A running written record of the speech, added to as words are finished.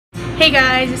Hey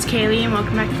guys, it's Kaylee and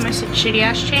welcome back to my shitty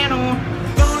ass channel.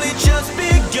 Only just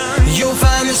begun. You'll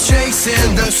find us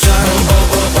chasing the sun.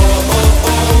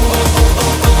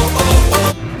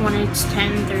 When it's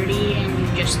 10:30 and you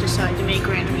just decide to make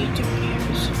random YouTube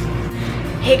videos.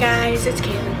 Hey guys, it's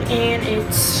Kaylee and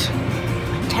it's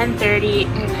 10:30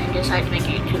 and I decided to make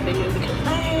a YouTube video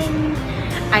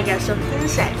because I got something to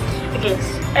say. Okay,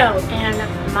 oh,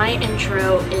 and my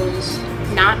intro is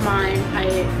not mine.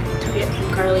 I took it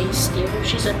from Carly Steele.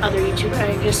 She's another YouTuber.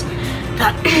 I just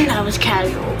thought that was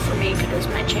casual for me because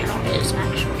my channel is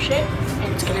actual shit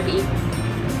and it's gonna be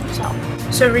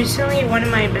so recently one of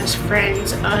my best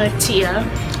friends, Tia,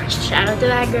 shout out to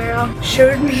that girl,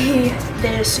 showed me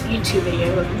this YouTube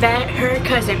video that her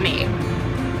cousin made.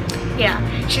 Yeah,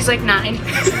 she's like 9.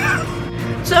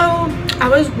 So I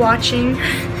was watching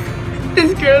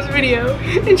this girl's video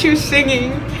and she was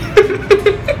singing.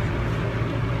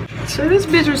 So this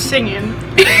bitch was singing.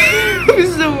 It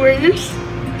was the worst.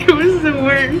 It was the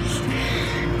worst.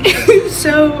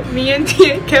 So me and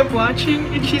Tia kept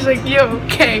watching and she's like, yo,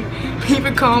 okay, leave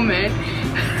a comment.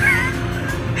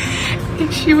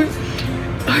 And she was,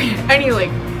 oh yeah, I need to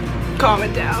like calm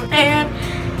it down. And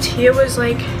Tia was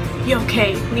like, yo,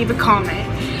 okay, leave a comment.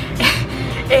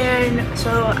 And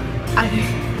so I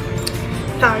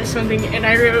thought of something and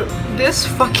I wrote, this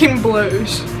fucking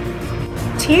blows.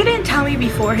 Tia didn't tell me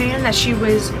beforehand that she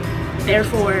was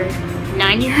therefore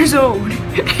 9 years old.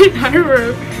 And I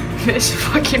wrote, this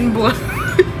fucking blows.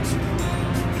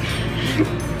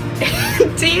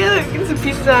 Tia is a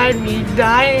piece inside me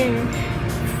dying,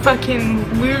 fucking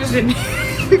losing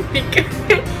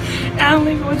it. And I'm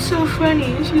like, what's so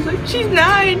funny? And she's like, she's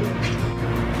 9.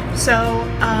 So,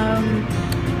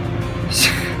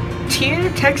 Tia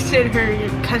texted her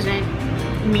cousin,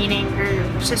 meaning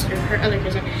her sister, her other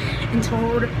cousin, and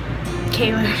told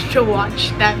Kayla to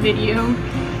watch that video.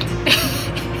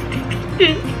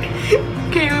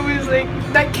 Kayla was like,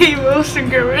 that Kay Wilson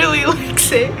girl really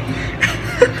likes it.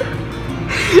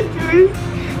 It was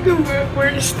the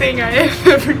worst thing I have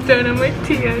ever done. I'm like,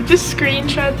 Tia, just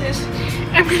screenshot this.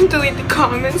 I'm gonna delete the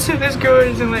comments so this girl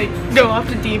doesn't like go off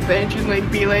the deep edge and like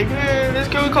be like, this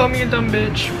girl called me a dumb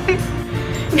bitch.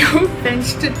 No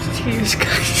offense to Tia's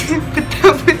cousin, but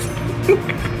that was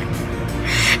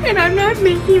and I'm not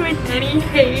making like any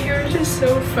hate, it was just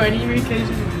so funny because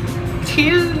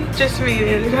Tia just made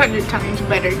it 100 times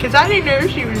better because I didn't know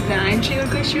she was 9. She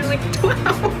looked like she was like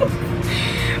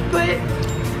 12. But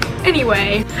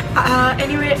anyway, I'll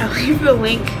leave the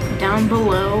link down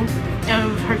below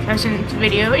of her cousin's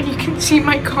video and you can see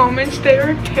my comments. They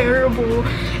are terrible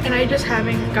and I just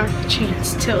haven't got the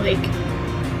chance to like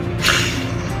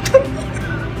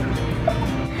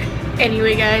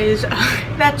anyway guys,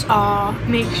 that's all.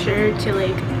 Make sure to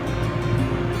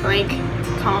like,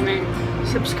 comment,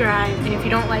 subscribe, and if you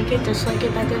don't like it, dislike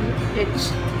it.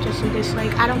 It's just a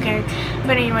dislike, I don't care.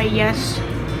 But anyway, yes,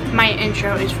 my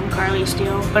intro is from Carly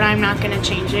Steele, but I'm not gonna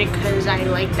change it because I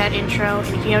like that intro,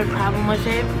 and if you have a problem with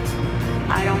it,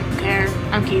 I don't care,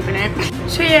 I'm keeping it.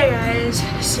 So yeah guys,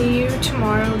 see you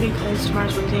tomorrow because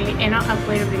tomorrow's Wednesday and I'll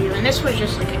upload a video, and this was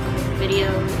just like a quick video,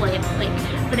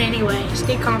 but anyway,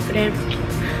 stay confident.